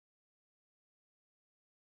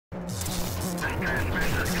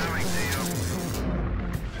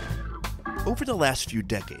Over the last few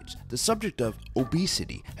decades, the subject of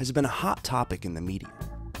obesity has been a hot topic in the media,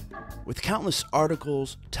 with countless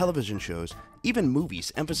articles, television shows, even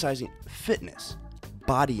movies emphasizing fitness,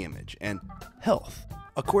 body image, and health.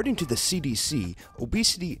 According to the CDC,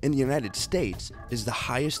 obesity in the United States is the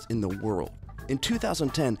highest in the world. In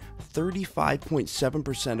 2010,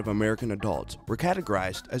 35.7% of American adults were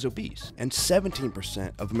categorized as obese, and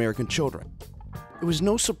 17% of American children. It was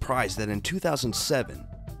no surprise that in 2007,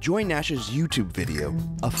 Joy Nash's YouTube video,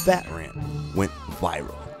 A Fat Rant, went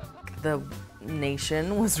viral. The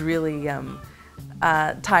nation was really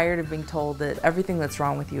tired of being told that everything that's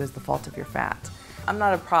wrong with you is the fault of your fat. I'm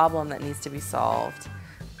not a problem that needs to be solved.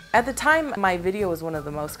 At the time, my video was one of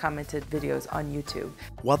the most commented videos on YouTube.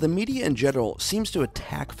 While the media in general seems to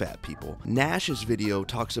attack fat people, Nash's video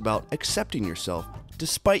talks about accepting yourself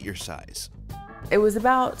despite your size. It was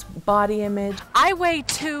about body image. I weigh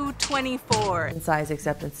 224. And size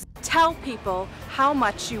acceptance. Tell people how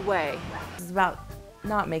much you weigh. It was about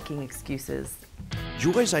not making excuses.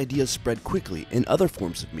 Joy's ideas spread quickly in other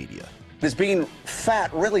forms of media. Is being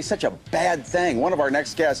fat really such a bad thing? One of our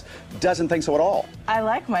next guests doesn't think so at all. I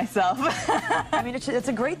like myself. I mean, it's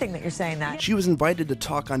a great thing that you're saying that. She was invited to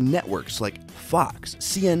talk on networks like Fox,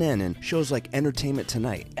 CNN, and shows like Entertainment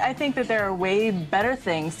Tonight. I think that there are way better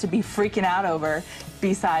things to be freaking out over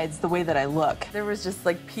besides the way that I look. There was just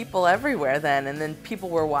like people everywhere then, and then people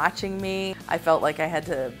were watching me. I felt like I had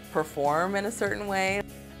to perform in a certain way.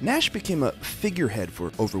 Nash became a figurehead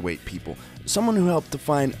for overweight people, someone who helped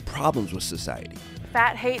define problems with society.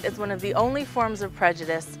 Fat hate is one of the only forms of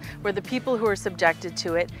prejudice where the people who are subjected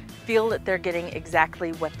to it feel that they're getting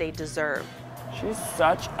exactly what they deserve. She's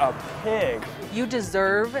such a pig. You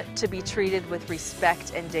deserve to be treated with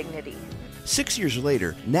respect and dignity. 6 years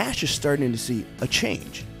later, Nash is starting to see a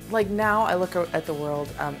change. Like now I look at the world,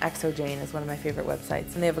 XOJane is one of my favorite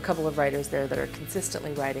websites, and they have a couple of writers there that are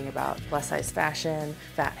consistently writing about plus size fashion,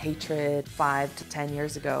 fat hatred. 5 to 10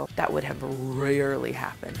 years ago, that would have rarely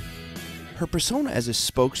happened. Her persona as a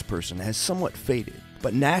spokesperson has somewhat faded,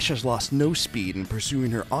 but Nash has lost no speed in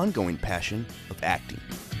pursuing her ongoing passion of acting.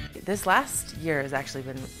 This last year has actually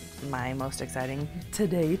been my most exciting to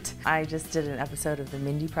date. I just did an episode of The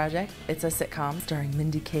Mindy Project. It's a sitcom starring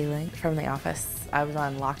Mindy Kaling from The Office. I was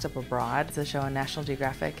on Locked Up Abroad. It's a show on National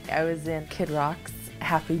Geographic. I was in Kid Rock's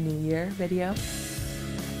Happy New Year video.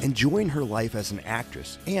 Enjoying her life as an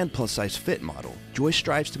actress and plus-size fit model, Joy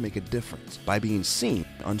strives to make a difference by being seen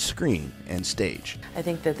on screen and stage. I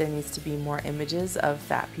think that there needs to be more images of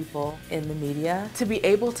fat people in the media to be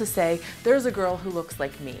able to say, there's a girl who looks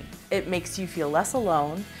like me. It makes you feel less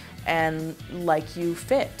alone and like you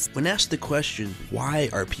fit. When asked the question, why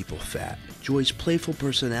are people fat? Joy's playful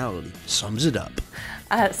personality sums it up.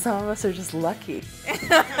 Some of us are just lucky.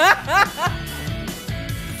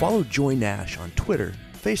 Follow Joy Nash on Twitter,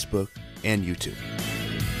 Facebook, and YouTube.